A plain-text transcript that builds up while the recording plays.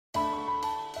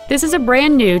This is a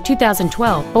brand new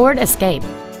 2012 Ford Escape.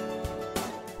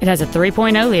 It has a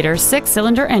 3.0-liter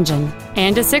six-cylinder engine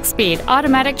and a 6-speed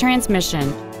automatic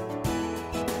transmission.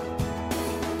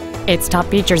 Its top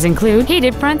features include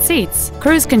heated front seats,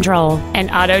 cruise control, an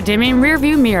auto-dimming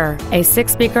rearview mirror, a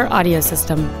 6-speaker audio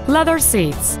system, leather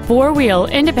seats, 4-wheel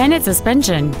independent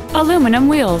suspension, aluminum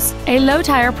wheels, a low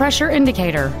tire pressure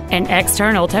indicator, an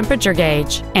external temperature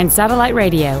gauge, and satellite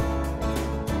radio.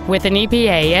 With an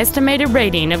EPA estimated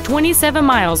rating of 27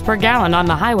 miles per gallon on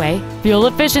the highway, fuel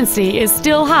efficiency is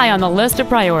still high on the list of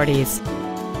priorities.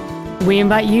 We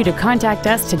invite you to contact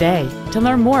us today to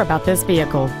learn more about this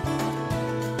vehicle.